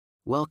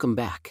Welcome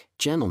back,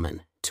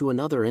 gentlemen, to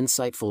another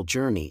insightful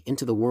journey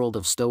into the world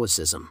of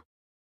Stoicism.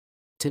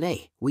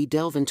 Today, we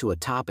delve into a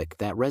topic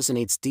that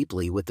resonates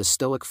deeply with the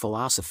Stoic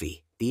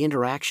philosophy: the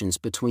interactions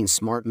between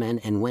smart men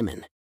and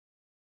women.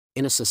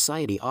 In a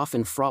society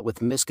often fraught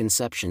with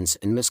misconceptions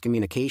and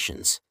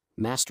miscommunications,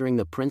 mastering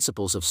the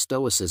principles of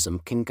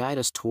Stoicism can guide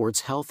us towards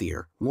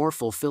healthier, more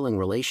fulfilling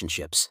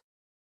relationships.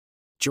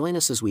 Join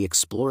us as we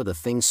explore the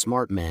things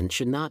smart men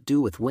should not do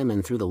with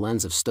women through the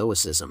lens of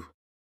Stoicism.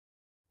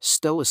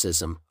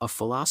 Stoicism, a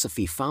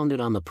philosophy founded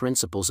on the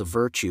principles of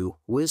virtue,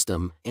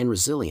 wisdom, and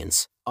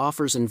resilience,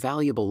 offers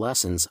invaluable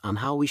lessons on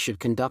how we should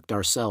conduct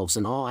ourselves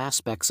in all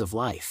aspects of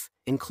life,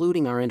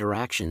 including our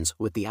interactions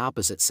with the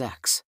opposite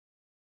sex.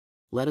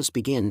 Let us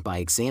begin by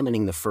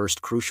examining the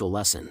first crucial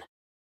lesson.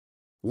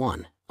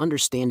 1.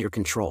 Understand your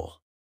control.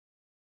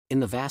 In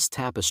the vast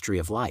tapestry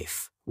of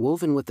life,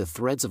 woven with the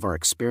threads of our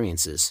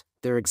experiences,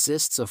 there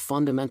exists a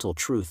fundamental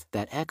truth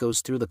that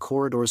echoes through the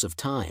corridors of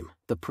time: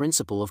 the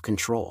principle of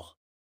control.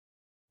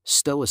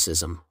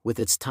 Stoicism, with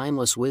its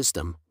timeless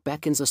wisdom,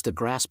 beckons us to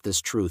grasp this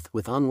truth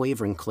with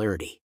unwavering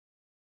clarity.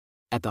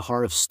 At the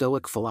heart of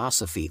Stoic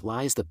philosophy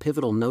lies the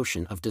pivotal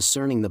notion of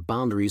discerning the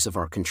boundaries of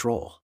our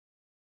control.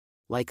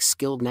 Like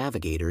skilled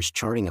navigators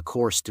charting a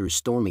course through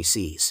stormy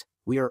seas,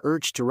 we are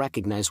urged to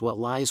recognize what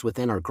lies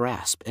within our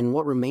grasp and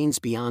what remains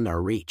beyond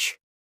our reach.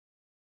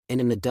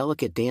 And in the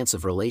delicate dance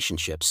of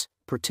relationships,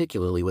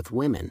 particularly with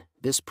women,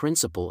 this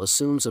principle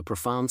assumes a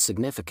profound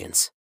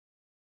significance.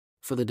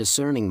 For the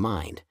discerning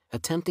mind,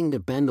 attempting to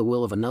bend the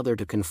will of another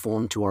to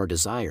conform to our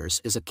desires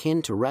is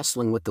akin to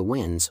wrestling with the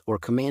winds or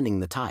commanding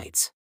the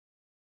tides.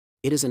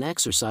 It is an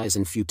exercise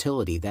in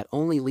futility that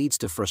only leads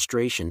to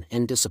frustration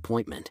and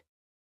disappointment.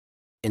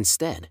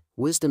 Instead,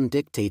 wisdom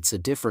dictates a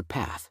different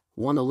path,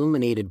 one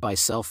illuminated by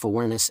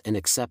self-awareness and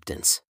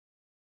acceptance.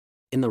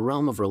 In the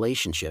realm of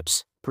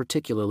relationships,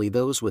 particularly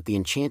those with the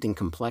enchanting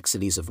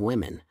complexities of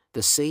women,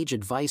 the sage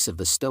advice of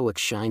the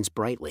Stoics shines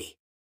brightly.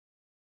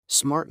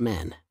 Smart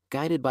men,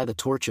 guided by the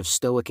torch of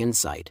Stoic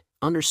insight,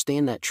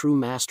 understand that true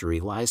mastery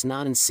lies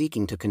not in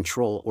seeking to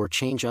control or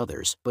change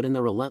others but in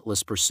the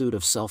relentless pursuit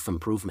of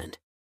self-improvement.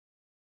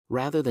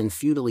 Rather than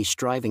futilely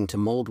striving to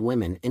mold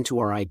women into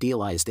our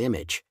idealized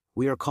image,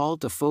 we are called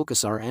to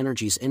focus our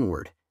energies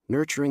inward,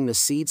 nurturing the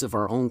seeds of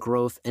our own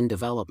growth and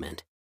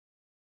development.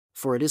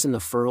 For it is in the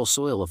fertile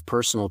soil of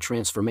personal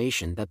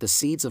transformation that the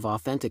seeds of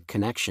authentic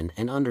connection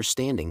and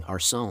understanding are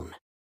sown.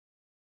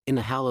 In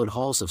the hallowed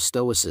halls of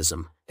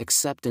Stoicism,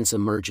 acceptance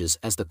emerges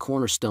as the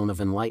cornerstone of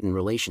enlightened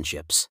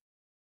relationships.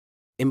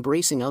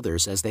 Embracing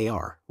others as they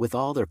are, with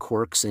all their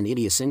quirks and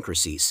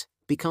idiosyncrasies,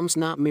 becomes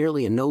not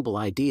merely a noble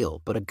ideal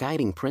but a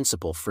guiding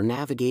principle for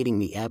navigating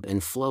the ebb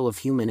and flow of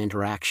human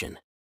interaction.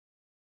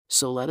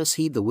 So let us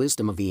heed the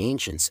wisdom of the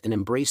ancients and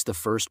embrace the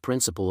first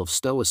principle of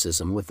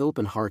Stoicism with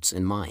open hearts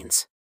and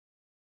minds.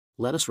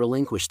 Let us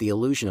relinquish the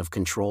illusion of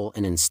control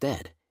and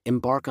instead,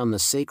 embark on the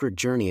sacred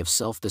journey of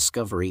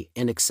self-discovery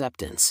and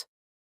acceptance.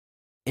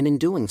 And in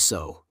doing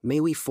so, may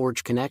we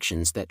forge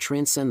connections that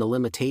transcend the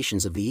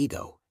limitations of the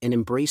ego, and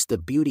embrace the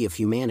beauty of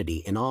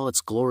humanity in all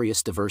its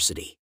glorious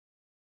diversity.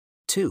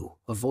 2.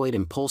 Avoid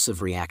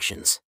impulsive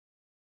reactions.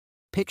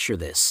 Picture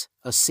this: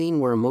 a scene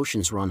where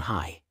emotions run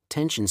high,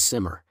 tensions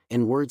simmer,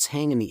 and words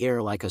hang in the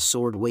air like a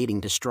sword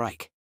waiting to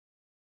strike.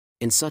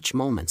 In such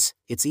moments,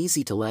 it's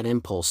easy to let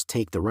impulse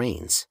take the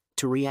reins,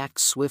 to react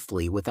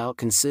swiftly without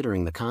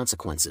considering the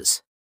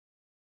consequences.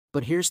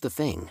 But here's the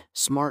thing: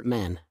 smart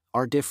men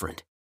are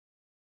different.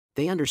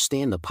 They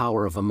understand the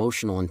power of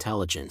emotional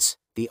intelligence,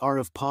 the art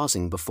of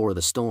pausing before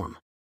the storm.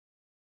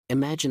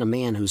 Imagine a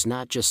man who's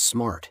not just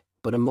smart,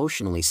 but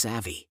emotionally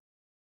savvy.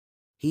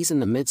 He's in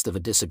the midst of a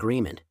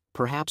disagreement,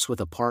 perhaps with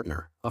a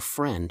partner, a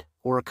friend,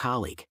 or a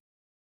colleague.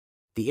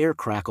 The air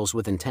crackles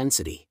with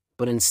intensity,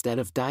 but instead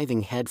of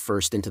diving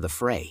headfirst into the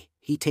fray,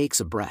 he takes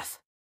a breath.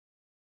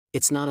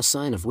 It's not a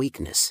sign of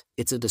weakness,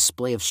 it's a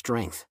display of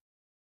strength.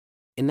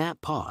 In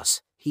that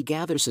pause, he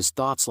gathers his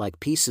thoughts like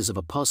pieces of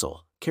a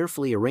puzzle,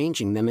 carefully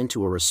arranging them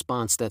into a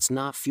response that's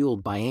not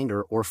fueled by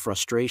anger or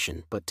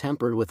frustration but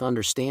tempered with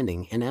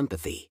understanding and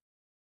empathy.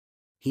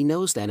 He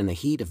knows that in the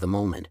heat of the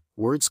moment,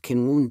 words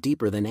can wound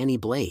deeper than any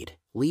blade,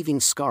 leaving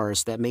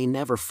scars that may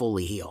never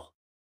fully heal.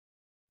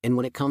 And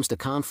when it comes to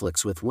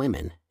conflicts with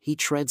women, he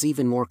treads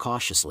even more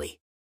cautiously.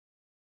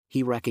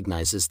 He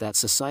recognizes that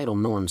societal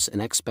norms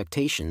and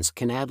expectations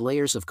can add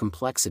layers of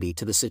complexity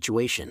to the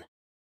situation.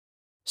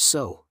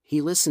 So,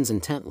 he listens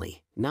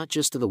intently, not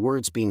just to the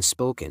words being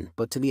spoken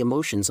but to the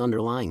emotions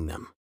underlying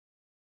them.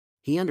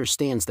 He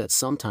understands that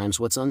sometimes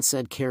what's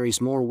unsaid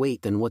carries more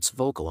weight than what's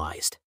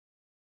vocalized.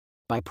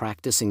 By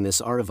practicing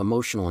this art of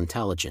emotional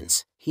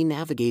intelligence, he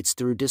navigates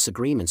through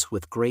disagreements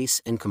with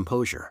grace and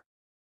composure.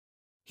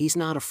 He's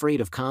not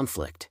afraid of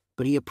conflict,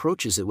 but he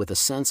approaches it with a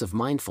sense of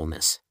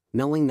mindfulness,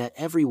 knowing that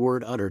every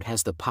word uttered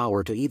has the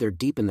power to either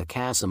deepen the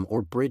chasm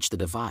or bridge the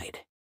divide.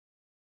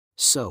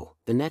 So,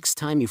 the next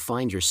time you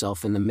find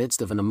yourself in the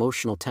midst of an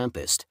emotional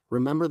tempest,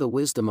 remember the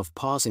wisdom of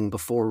pausing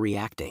before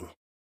reacting.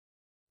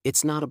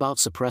 It's not about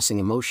suppressing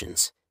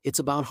emotions, It's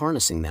about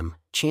harnessing them,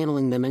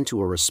 channeling them into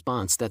a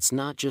response that's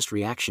not just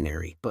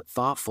reactionary but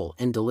thoughtful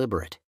and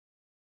deliberate.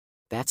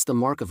 That's the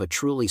mark of a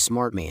truly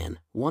smart man,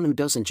 one who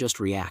doesn't just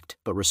react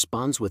but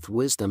responds with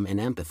wisdom and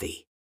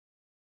empathy.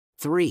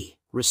 3.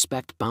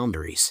 Respect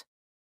boundaries.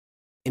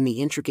 In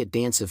the intricate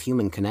dance of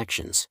human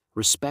connections,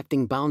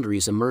 respecting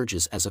boundaries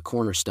emerges as a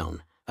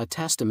cornerstone, a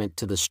testament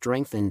to the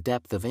strength and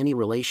depth of any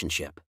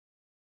relationship.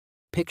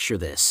 Picture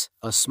this: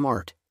 a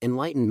smart,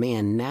 enlightened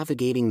man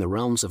navigating the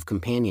realms of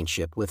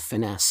companionship with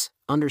finesse,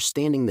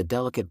 understanding the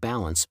delicate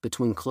balance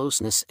between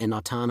closeness and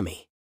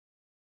autonomy.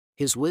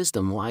 His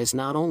wisdom lies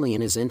not only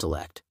in his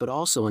intellect but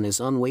also in his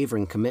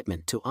unwavering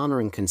commitment to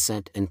honoring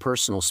consent and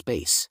personal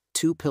space,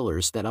 two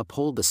pillars that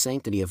uphold the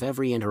sanctity of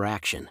every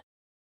interaction.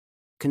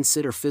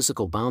 Consider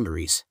physical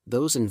boundaries,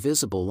 those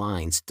invisible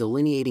lines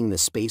delineating the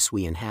space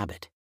we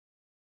inhabit.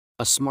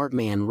 A smart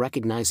man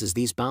recognizes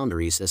these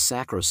boundaries as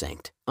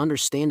sacrosanct,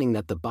 understanding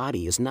that the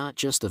body is not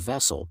just a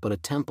vessel but a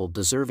temple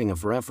deserving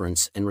of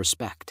reverence and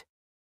respect.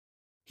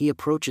 He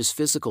approaches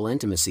physical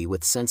intimacy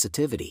with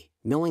sensitivity,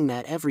 knowing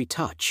that every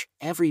touch,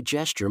 every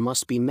gesture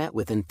must be met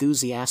with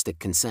enthusiastic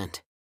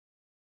consent.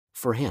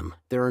 For him,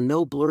 there are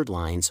no blurred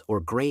lines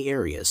or gray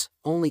areas,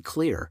 only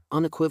clear,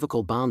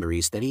 unequivocal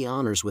boundaries that he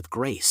honors with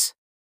grace.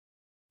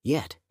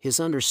 Yet, his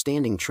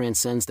understanding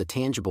transcends the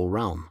tangible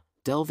realm,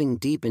 delving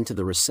deep into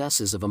the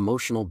recesses of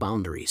emotional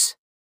boundaries.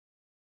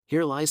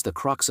 Here lies the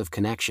crux of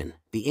connection,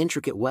 the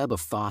intricate web of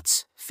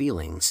thoughts,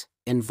 feelings,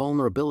 and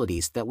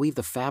vulnerabilities that weave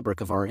the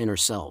fabric of our inner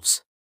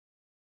selves.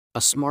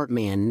 A smart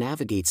man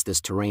navigates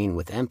this terrain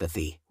with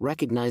empathy,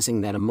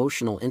 recognizing that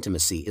emotional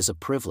intimacy is a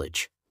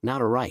privilege,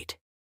 not a right.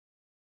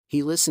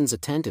 He listens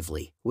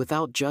attentively,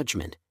 without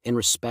judgment, and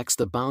respects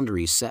the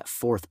boundaries set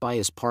forth by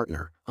his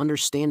partner,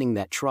 understanding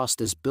that trust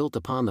is built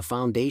upon the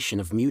foundation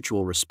of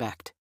mutual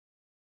respect.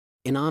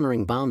 In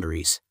honoring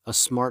boundaries, a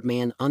smart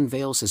man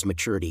unveils his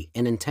maturity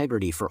and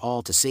integrity for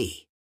all to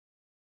see.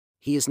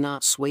 He is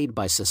not swayed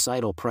by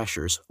societal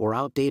pressures or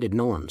outdated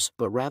norms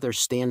but rather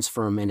stands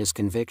firm in his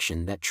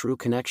conviction that true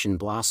connection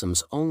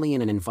blossoms only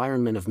in an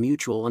environment of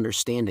mutual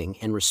understanding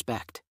and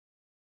respect.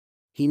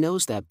 He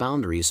knows that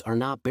boundaries are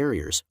not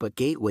barriers but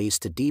gateways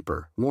to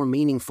deeper, more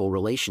meaningful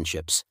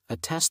relationships, a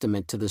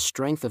testament to the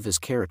strength of his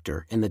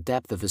character and the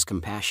depth of his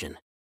compassion.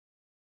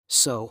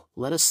 So,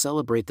 let us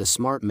celebrate the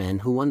smart men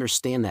who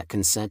understand that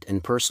consent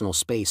and personal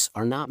space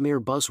are not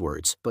mere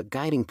buzzwords but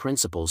guiding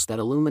principles that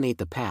illuminate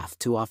the path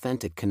to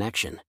authentic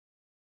connection.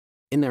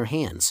 In their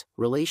hands,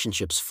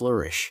 relationships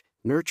flourish,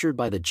 nurtured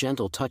by the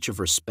gentle touch of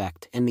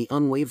respect and the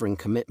unwavering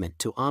commitment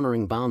to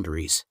honoring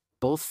boundaries,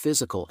 both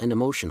physical and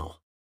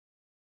emotional.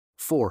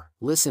 4.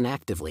 Listen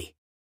actively.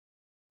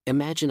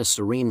 Imagine a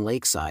serene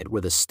lakeside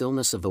where the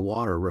stillness of the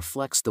water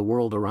reflects the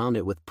world around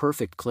it with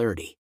perfect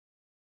clarity.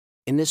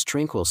 In this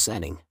tranquil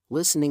setting,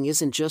 listening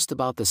isn't just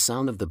about the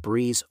sound of the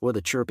breeze or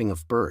the chirping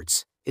of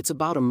birds, it's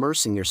about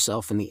immersing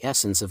yourself in the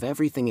essence of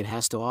everything it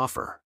has to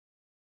offer.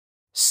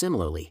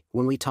 Similarly,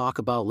 when we talk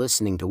about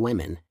listening to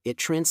women, it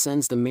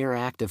transcends the mere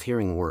act of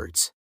hearing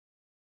words.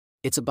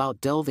 It's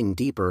about delving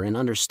deeper and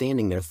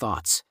understanding their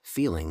thoughts,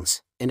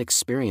 feelings, and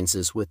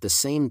experiences with the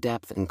same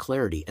depth and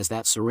clarity as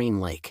that serene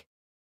lake.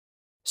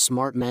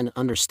 Smart men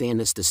understand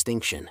this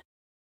distinction.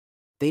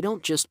 They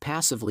don't just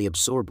passively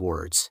absorb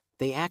words,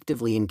 they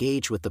actively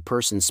engage with the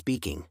person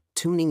speaking,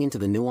 tuning into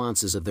the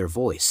nuances of their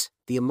voice,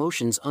 the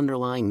emotions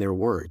underlying their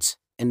words,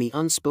 and the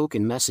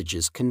unspoken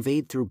messages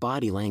conveyed through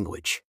body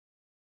language.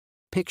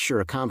 Picture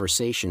a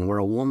conversation where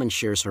a woman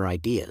shares her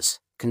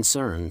ideas,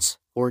 concerns,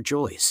 or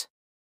joys.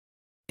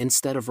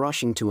 Instead of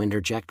rushing to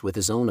interject with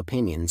his own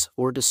opinions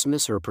or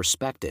dismiss her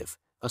perspective,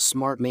 a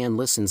smart man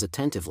listens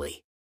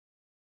attentively.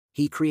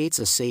 He creates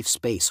a safe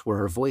space where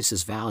her voice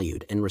is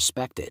valued and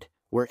respected,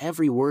 where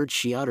every word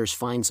she utters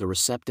finds a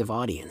receptive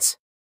audience.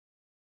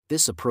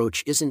 This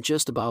approach isn't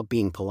just about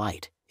being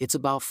polite, it's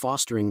about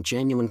fostering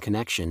genuine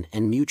connection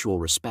and mutual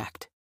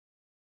respect.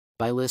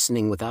 By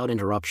listening without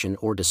interruption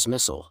or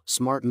dismissal,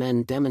 smart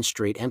men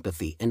demonstrate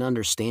empathy and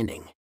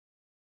understanding.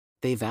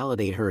 They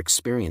validate her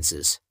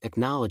experiences,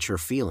 acknowledge her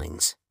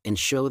feelings, and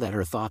show that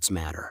her thoughts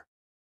matter.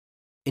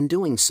 In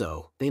doing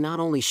so, they not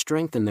only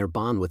strengthen their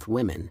bond with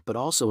women but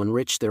also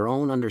enrich their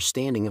own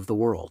understanding of the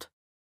world.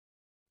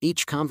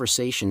 Each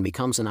conversation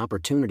becomes an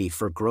opportunity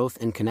for growth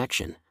and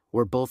connection,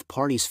 where both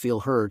parties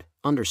feel heard,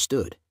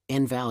 understood,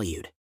 and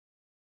valued.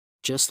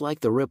 Just like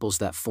the ripples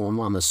that form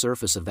on the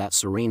surface of that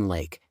serene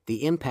lake,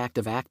 the impact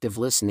of active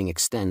listening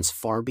extends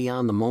far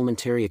beyond the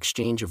momentary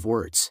exchange of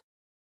words.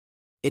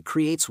 It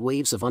creates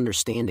waves of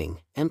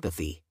understanding,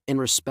 empathy, and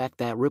respect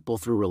that ripple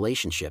through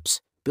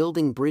relationships,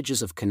 building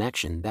bridges of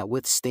connection that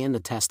withstand the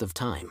test of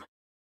time.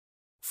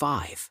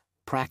 5.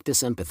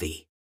 Practice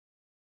empathy.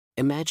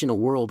 Imagine a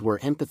world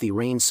where empathy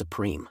reigns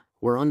supreme,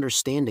 where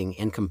understanding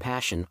and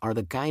compassion are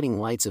the guiding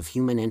lights of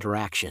human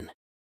interaction.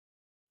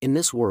 In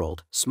this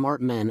world,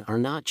 smart men are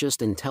not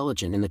just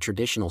intelligent in the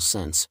traditional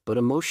sense but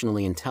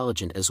emotionally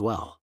intelligent as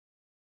well.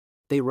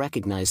 They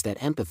recognize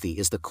that empathy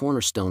is the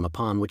cornerstone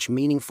upon which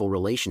meaningful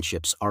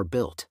relationships are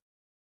built.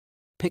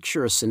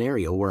 Picture a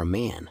scenario where a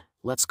man,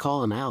 let's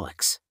call him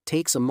Alex,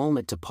 takes a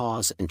moment to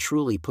pause and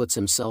truly puts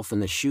himself in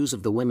the shoes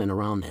of the women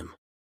around him.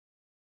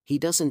 He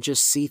doesn't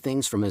just see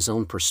things from his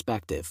own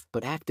perspective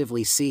but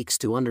actively seeks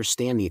to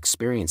understand the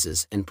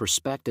experiences and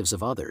perspectives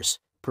of others,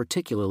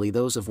 particularly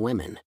those of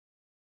women.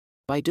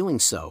 By doing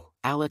so,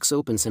 Alex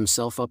opens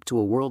himself up to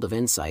a world of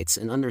insights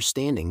and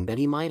understanding that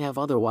he might have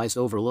otherwise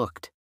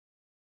overlooked.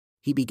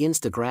 He begins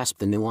to grasp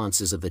the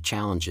nuances of the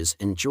challenges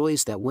and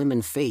joys that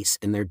women face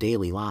in their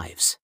daily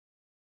lives.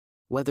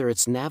 Whether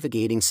it's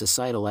navigating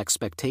societal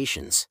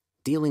expectations,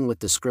 dealing with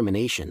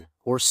discrimination,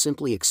 or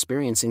simply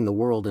experiencing the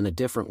world in a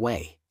different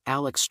way,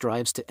 Alex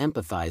strives to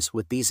empathize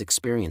with these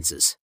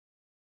experiences.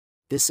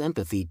 This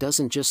empathy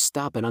doesn't just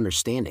stop at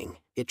understanding,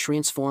 it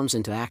transforms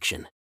into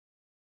action.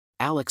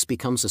 Alex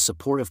becomes a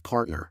supportive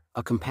partner,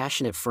 a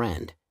compassionate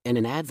friend, and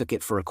an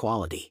advocate for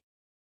equality.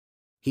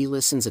 He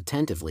listens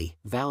attentively,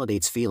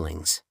 validates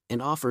feelings,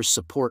 and offers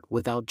support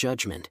without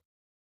judgment.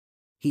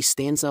 He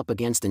stands up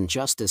against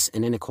injustice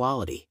and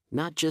inequality,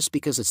 not just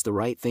because it's the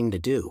right thing to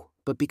do,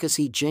 but because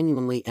he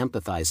genuinely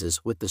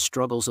empathizes with the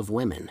struggles of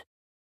women.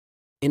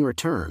 In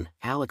return,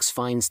 Alex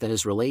finds that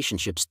his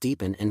relationships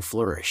deepen and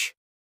flourish.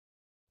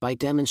 By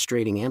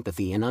demonstrating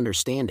empathy and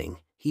understanding,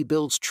 he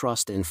builds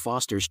trust and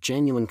fosters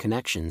genuine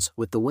connections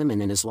with the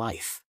women in his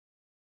life.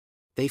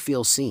 They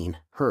feel seen,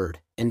 heard,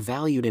 and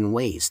valued in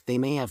ways they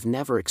may have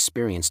never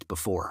experienced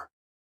before.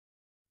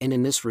 And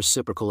in this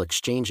reciprocal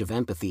exchange of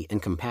empathy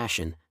and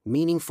compassion,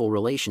 meaningful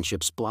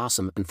relationships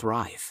blossom and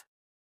thrive.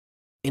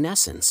 In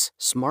essence,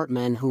 smart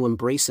men who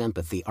embrace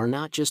empathy are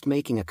not just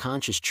making a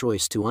conscious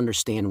choice to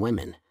understand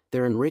women,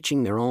 they're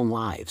enriching their own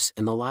lives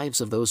and the lives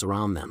of those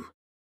around them.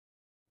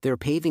 They're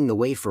paving the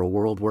way for a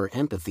world where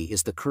empathy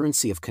is the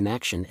currency of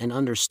connection and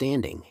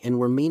understanding and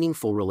where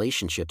meaningful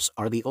relationships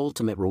are the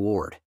ultimate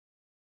reward.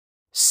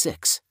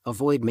 6.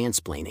 Avoid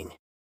mansplaining.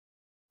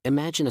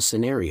 Imagine a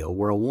scenario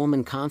where a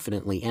woman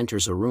confidently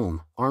enters a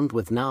room, armed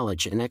with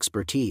knowledge and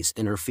expertise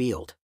in her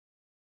field.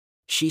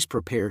 She's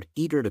prepared,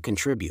 eager to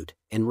contribute,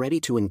 and ready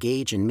to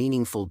engage in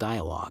meaningful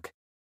dialogue.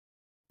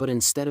 But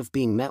instead of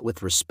being met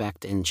with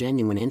respect and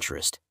genuine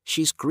interest,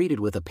 she's greeted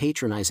with a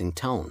patronizing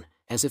tone,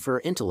 as if her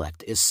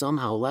intellect is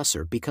somehow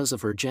lesser because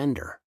of her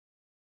gender.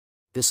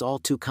 This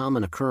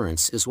all-too-common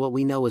occurrence is what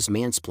we know as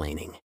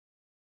mansplaining.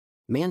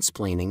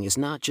 Mansplaining is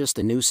not just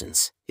a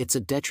nuisance, it's a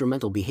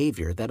detrimental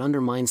behavior that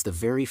undermines the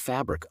very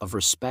fabric of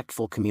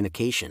respectful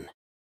communication.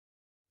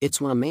 It's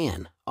when a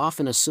man,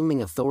 often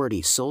assuming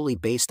authority solely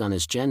based on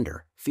his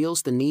gender,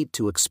 feels the need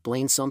to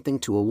explain something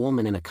to a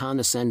woman in a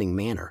condescending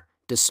manner,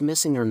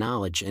 dismissing her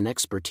knowledge and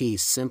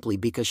expertise simply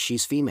because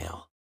she's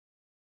female.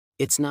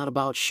 It's not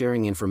about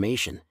sharing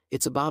information,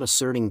 it's about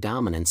asserting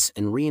dominance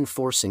and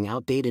reinforcing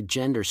outdated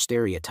gender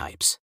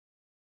stereotypes.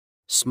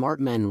 Smart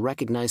men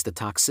recognize the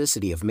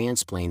toxicity of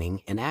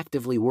mansplaining and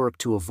actively work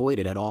to avoid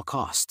it at all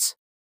costs.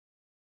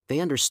 They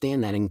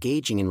understand that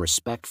engaging in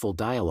respectful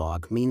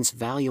dialogue means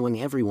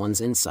valuing everyone's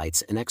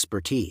insights and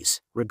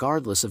expertise,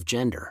 regardless of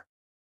gender.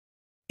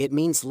 It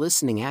means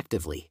listening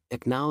actively,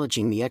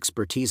 acknowledging the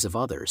expertise of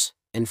others,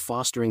 and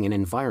fostering an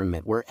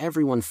environment where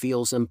everyone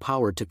feels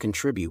empowered to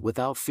contribute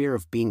without fear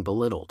of being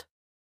belittled.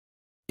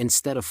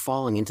 Instead of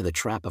falling into the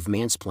trap of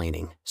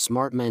mansplaining,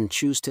 smart men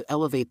choose to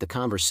elevate the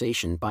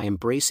conversation by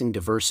embracing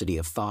diversity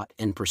of thought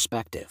and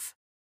perspective.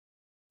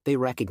 They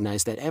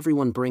recognize that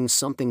everyone brings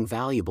something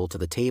valuable to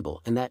the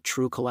table and that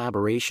true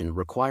collaboration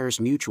requires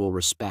mutual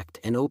respect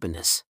and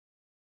openness.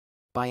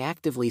 By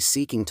actively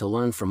seeking to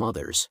learn from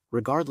others,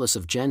 regardless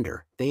of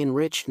gender, they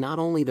enrich not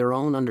only their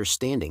own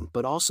understanding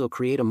but also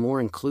create a more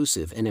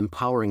inclusive and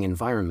empowering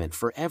environment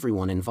for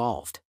everyone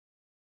involved.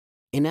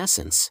 In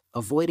essence,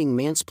 avoiding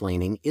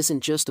mansplaining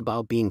isn't just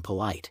about being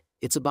polite,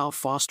 it's about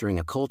fostering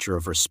a culture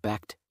of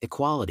respect,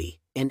 equality,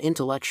 and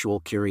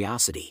intellectual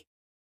curiosity.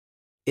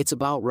 It's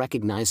about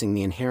recognizing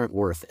the inherent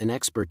worth and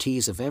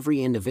expertise of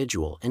every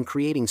individual and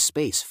creating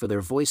space for their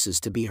voices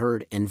to be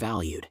heard and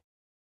valued.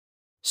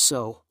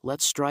 So,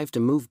 let's strive to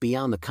move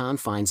beyond the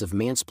confines of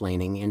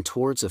mansplaining and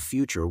towards a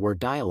future where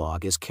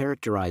dialogue is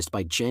characterized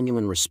by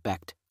genuine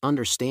respect,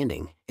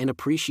 understanding, and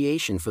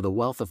appreciation for the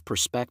wealth of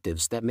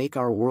perspectives that make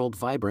our world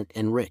vibrant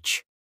and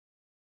rich.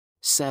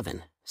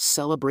 7.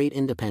 Celebrate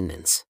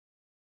independence.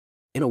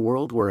 In a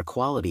world where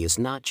equality is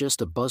not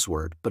just a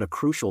buzzword but a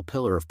crucial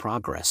pillar of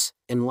progress,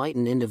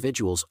 enlightened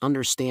individuals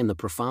understand the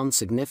profound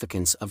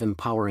significance of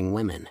empowering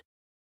women.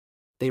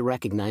 They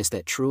recognize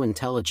that true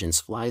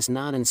intelligence lies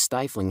not in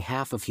stifling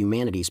half of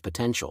humanity's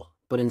potential,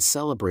 but in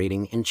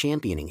celebrating and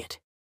championing it.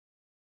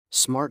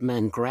 Smart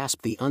men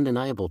grasp the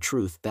undeniable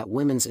truth that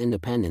women's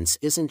independence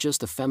isn't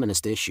just a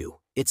feminist issue,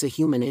 it's a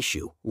human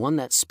issue, one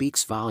that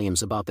speaks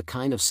volumes about the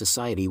kind of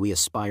society we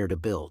aspire to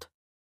build.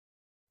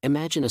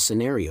 Imagine a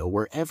scenario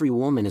where every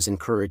woman is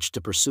encouraged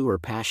to pursue her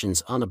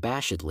passions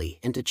unabashedly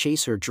and to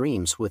chase her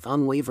dreams with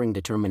unwavering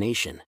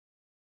determination.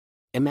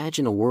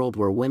 Imagine a world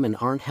where women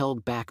aren't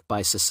held back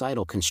by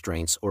societal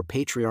constraints or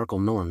patriarchal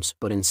norms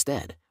but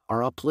instead,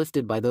 are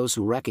uplifted by those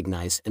who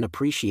recognize and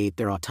appreciate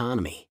their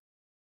autonomy.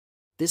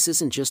 This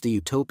isn't just a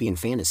utopian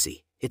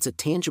fantasy, it's a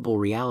tangible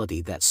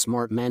reality that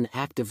smart men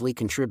actively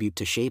contribute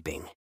to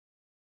shaping.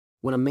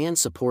 When a man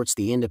supports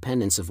the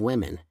independence of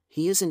women,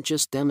 he isn't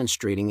just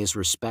demonstrating his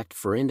respect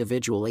for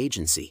individual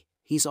agency,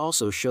 he's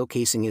also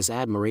showcasing his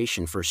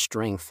admiration for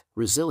strength,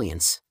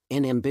 resilience,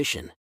 and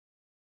ambition.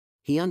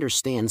 He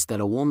understands that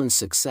a woman's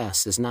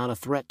success is not a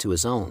threat to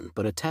his own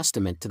but a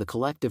testament to the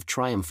collective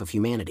triumph of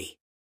humanity.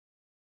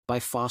 By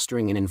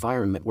fostering an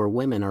environment where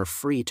women are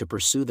free to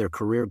pursue their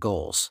career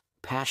goals,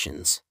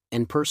 passions,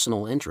 and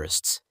personal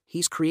interests,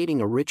 he's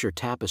creating a richer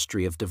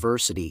tapestry of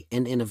diversity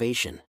and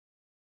innovation.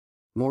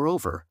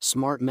 Moreover,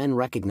 smart men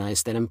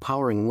recognize that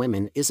empowering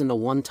women isn't a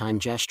one-time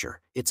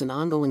gesture, it's an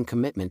ongoing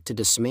commitment to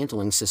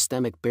dismantling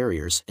systemic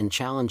barriers and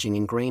challenging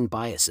ingrained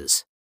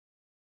biases.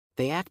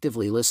 They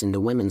actively listen to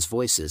women's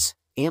voices,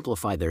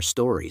 amplify their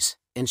stories,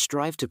 and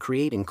strive to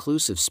create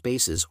inclusive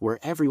spaces where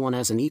everyone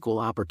has an equal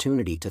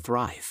opportunity to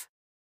thrive.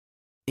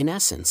 In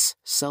essence,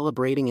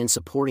 celebrating and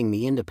supporting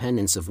the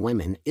independence of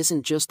women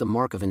isn't just a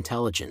mark of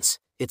intelligence,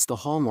 it's the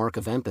hallmark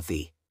of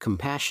empathy,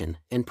 compassion,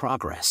 and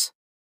progress.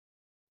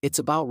 It's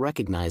about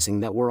recognizing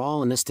that we're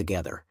all in this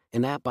together,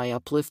 and that by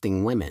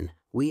uplifting women,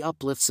 we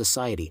uplift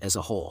society as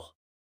a whole.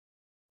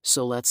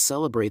 So let's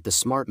celebrate the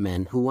smart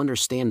men who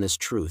understand this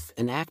truth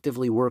and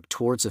actively work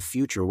towards a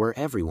future where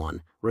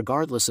everyone,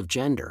 regardless of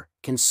gender,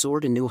 can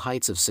soar to new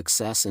heights of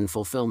success and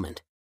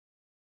fulfillment.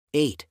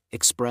 8.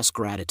 Express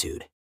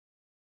gratitude.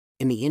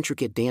 In the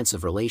intricate dance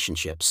of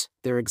relationships,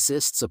 there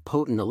exists a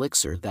potent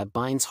elixir that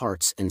binds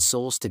hearts and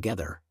souls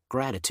together: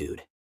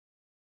 gratitude.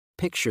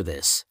 Picture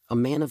this: a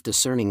man of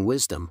discerning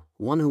wisdom,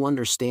 one who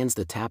understands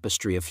the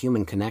tapestry of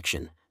human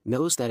connection,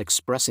 knows that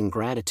expressing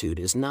gratitude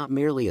is not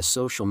merely a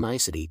social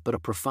nicety but a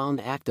profound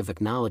act of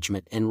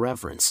acknowledgement and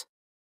reverence.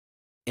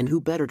 And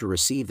who better to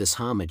receive this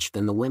homage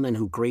than the women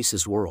who grace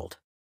his world?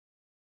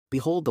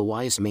 Behold the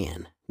wise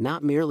man,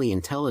 not merely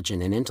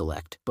intelligent in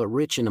intellect but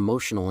rich in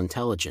emotional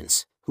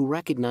intelligence, who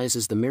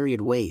recognizes the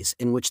myriad ways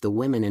in which the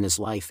women in his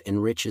life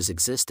enrich his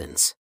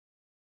existence.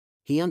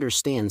 He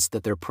understands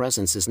that their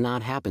presence is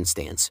not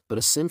happenstance but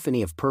a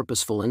symphony of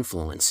purposeful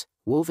influence,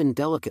 woven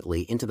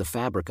delicately into the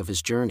fabric of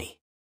his journey.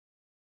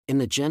 In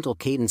the gentle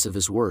cadence of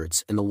his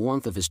words and the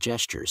warmth of his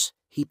gestures,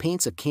 he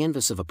paints a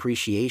canvas of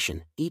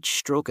appreciation, each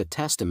stroke a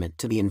testament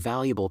to the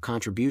invaluable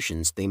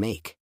contributions they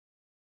make.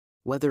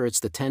 Whether it's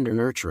the tender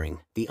nurturing,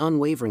 the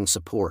unwavering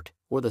support,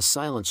 or the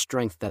silent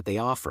strength that they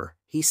offer,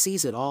 he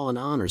sees it all and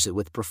honors it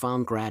with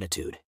profound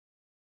gratitude.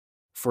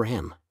 For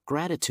him,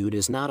 gratitude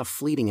is not a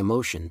fleeting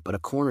emotion but a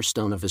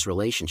cornerstone of his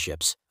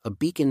relationships, a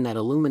beacon that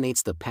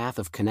illuminates the path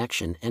of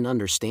connection and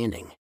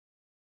understanding.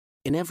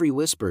 In every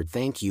whispered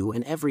thank you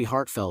and every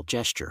heartfelt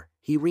gesture,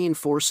 he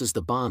reinforces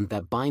the bond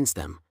that binds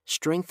them,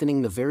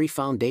 strengthening the very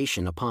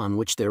foundation upon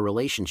which their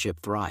relationship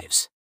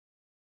thrives.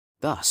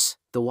 Thus,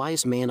 the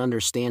wise man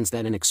understands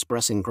that in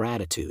expressing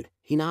gratitude,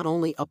 he not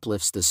only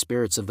uplifts the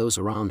spirits of those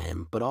around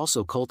him but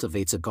also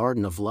cultivates a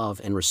garden of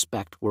love and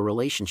respect where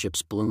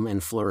relationships bloom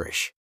and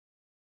flourish.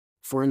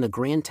 For in the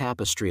grand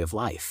tapestry of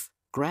life,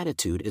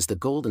 gratitude is the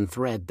golden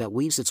thread that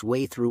weaves its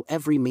way through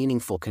every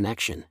meaningful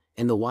connection,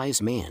 and the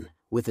wise man,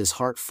 with his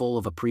heart full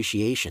of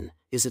appreciation,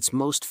 is its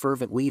most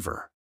fervent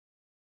weaver.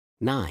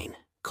 9.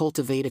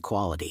 Cultivate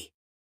equality.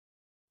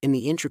 In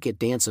the intricate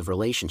dance of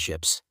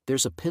relationships,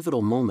 there's a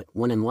pivotal moment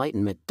when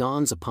enlightenment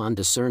dawns upon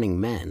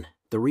discerning men,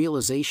 the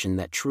realization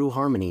that true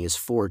harmony is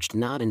forged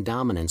not in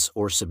dominance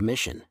or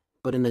submission,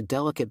 but in the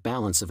delicate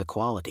balance of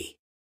equality.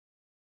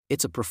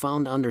 It's a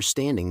profound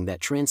understanding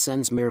that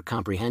transcends mere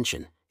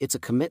comprehension. It's a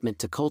commitment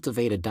to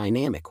cultivate a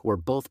dynamic where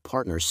both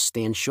partners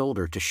stand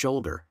shoulder to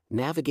shoulder,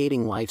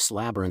 navigating life's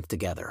labyrinth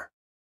together.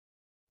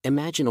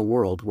 Imagine a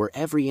world where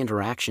every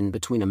interaction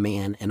between a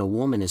man and a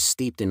woman is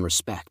steeped in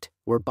respect,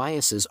 where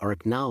biases are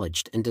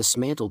acknowledged and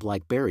dismantled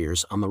like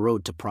barriers on the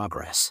road to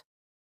progress.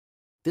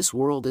 This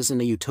world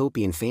isn't a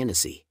utopian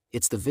fantasy,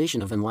 it's the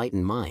vision of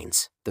enlightened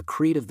minds, the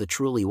creed of the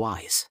truly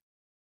wise.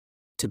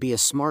 To be a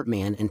smart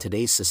man in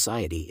today's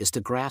society is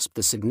to grasp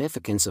the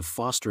significance of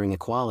fostering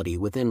equality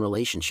within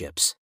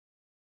relationships.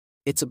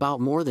 It's about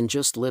more than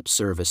just lip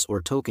service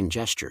or token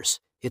gestures,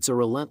 it's a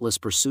relentless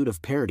pursuit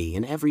of parity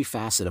in every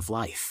facet of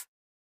life.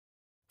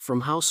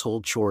 From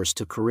household chores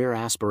to career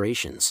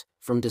aspirations,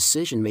 from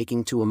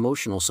decision-making to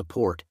emotional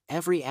support,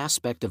 every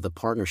aspect of the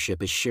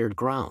partnership is shared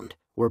ground,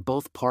 where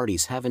both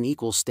parties have an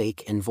equal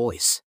stake and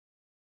voice.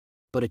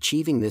 But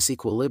achieving this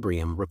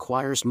equilibrium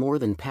requires more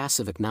than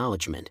passive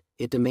acknowledgement,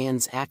 it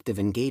demands active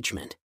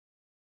engagement.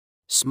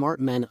 Smart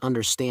men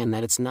understand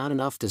that it's not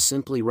enough to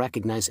simply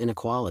recognize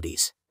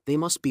inequalities, they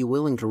must be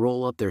willing to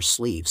roll up their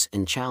sleeves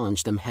and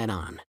challenge them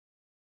head-on.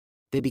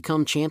 They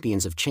become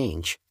champions of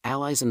change,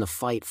 allies in the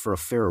fight for a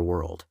fairer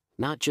world,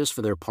 not just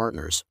for their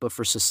partners but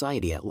for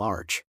society at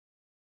large.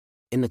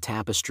 In the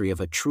tapestry of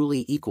a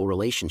truly equal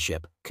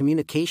relationship,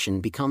 communication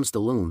becomes the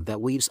loom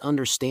that weaves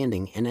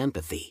understanding and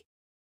empathy.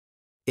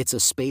 It's a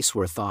space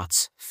where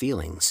thoughts,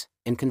 feelings,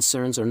 and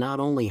concerns are not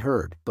only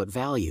heard but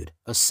valued,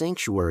 a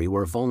sanctuary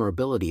where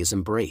vulnerability is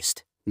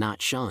embraced,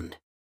 not shunned.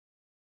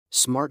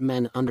 Smart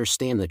men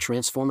understand the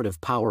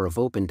transformative power of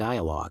open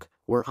dialogue,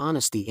 where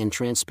honesty and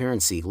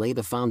transparency lay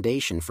the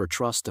foundation for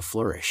trust to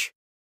flourish.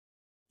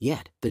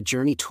 Yet, the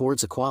journey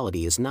towards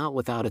equality is not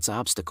without its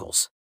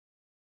obstacles.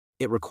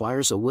 It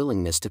requires a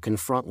willingness to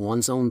confront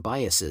one's own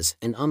biases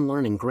and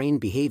unlearn ingrained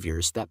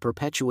behaviors that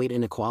perpetuate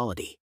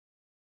inequality.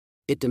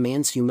 It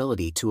demands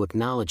humility to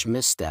acknowledge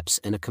missteps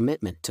and a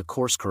commitment to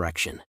course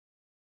correction.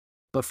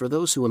 But for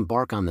those who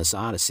embark on this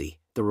odyssey,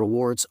 the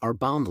rewards are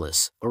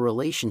boundless, a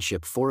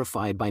relationship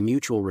fortified by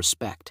mutual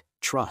respect,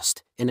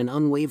 trust, and an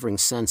unwavering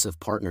sense of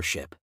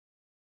partnership.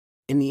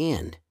 In the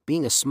end,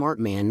 being a smart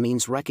man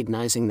means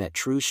recognizing that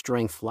true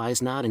strength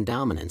lies not in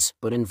dominance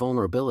but in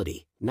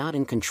vulnerability, not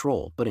in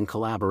control but in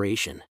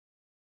collaboration.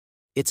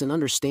 It's an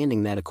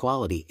understanding that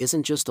equality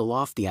isn't just a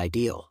lofty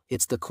ideal,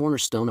 it's the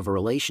cornerstone of a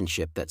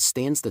relationship that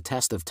stands the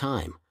test of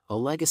time, a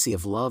legacy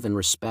of love and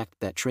respect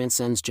that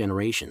transcends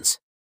generations.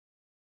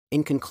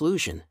 In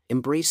conclusion,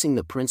 embracing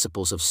the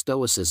principles of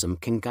Stoicism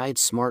can guide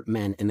smart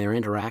men in their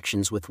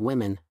interactions with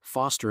women,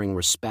 fostering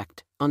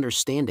respect,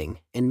 understanding,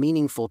 and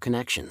meaningful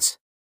connections.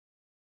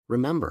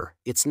 Remember,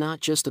 it's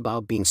not just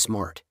about being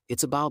smart,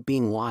 it's about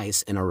being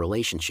wise in our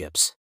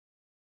relationships.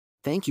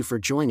 Thank you for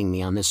joining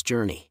me on this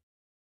journey.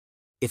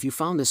 If you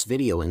found this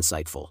video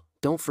insightful,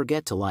 don't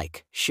forget to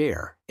like,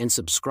 share, and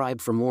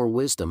subscribe for more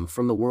wisdom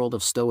from the world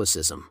of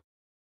Stoicism.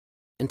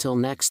 Until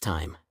next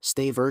time,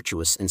 stay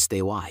virtuous and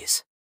stay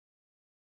wise.